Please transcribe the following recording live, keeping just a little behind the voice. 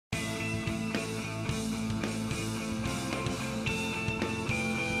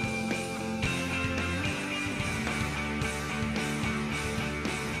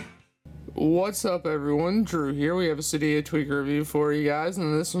What's up everyone, Drew here. We have a Cydia tweak review for you guys,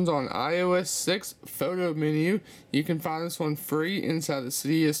 and this one's on iOS 6 photo menu. You can find this one free inside the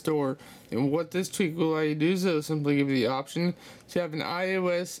Cydia store. And what this tweak will allow you to do is it'll simply give you the option to have an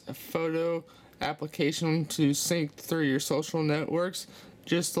iOS photo application to sync through your social networks,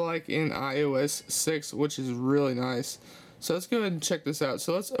 just like in iOS 6, which is really nice. So let's go ahead and check this out.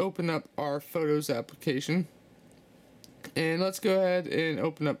 So let's open up our Photos application. And let's go ahead and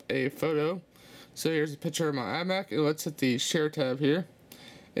open up a photo. So here's a picture of my iMac, and let's hit the share tab here.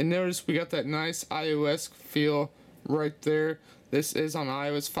 And notice we got that nice iOS feel right there. This is on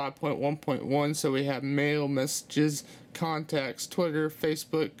iOS 5.1.1, so we have mail, messages, contacts, Twitter,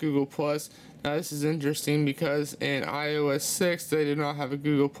 Facebook, Google+. Now this is interesting because in iOS 6 they do not have a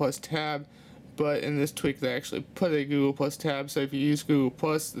Google+ tab, but in this tweak they actually put a Google+ tab, so if you use Google+,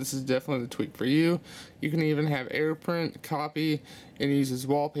 this is definitely the tweak for you. You can even have AirPrint, copy, and use as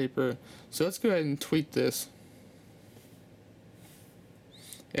wallpaper. So let's go ahead and tweet this.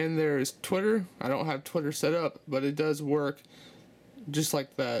 And there's Twitter. I don't have Twitter set up, but it does work just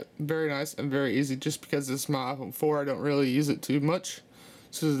like that. Very nice and very easy. Just because this is my iPhone 4, I don't really use it too much.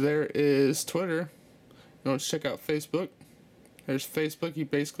 So there is Twitter. Now let's check out Facebook. There's Facebook. You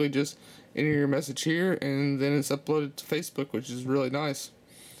basically just enter your message here, and then it's uploaded to Facebook, which is really nice.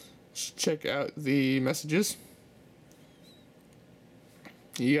 Let's check out the messages.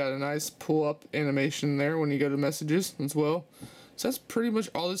 You got a nice pull-up animation there when you go to messages as well. So that's pretty much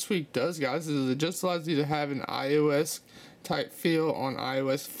all this tweak does, guys. It just allows you to have an iOS type feel on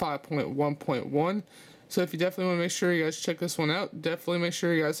iOS 5.1.1. So if you definitely want to make sure you guys check this one out, definitely make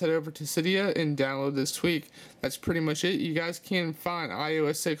sure you guys head over to Cydia and download this tweak. That's pretty much it. You guys can find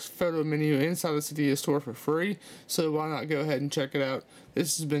iOS 6 photo menu inside the Cydia store for free, so why not go ahead and check it out.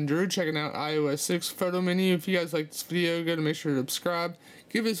 This has been Drew checking out iOS 6 photo menu. If you guys like this video, go to make sure to subscribe.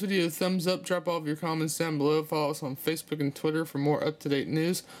 Give this video a thumbs up, drop all of your comments down below, follow us on Facebook and Twitter for more up-to-date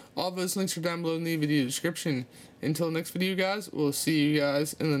news. All those links are down below in the video description. Until next video, guys, we'll see you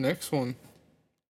guys in the next one.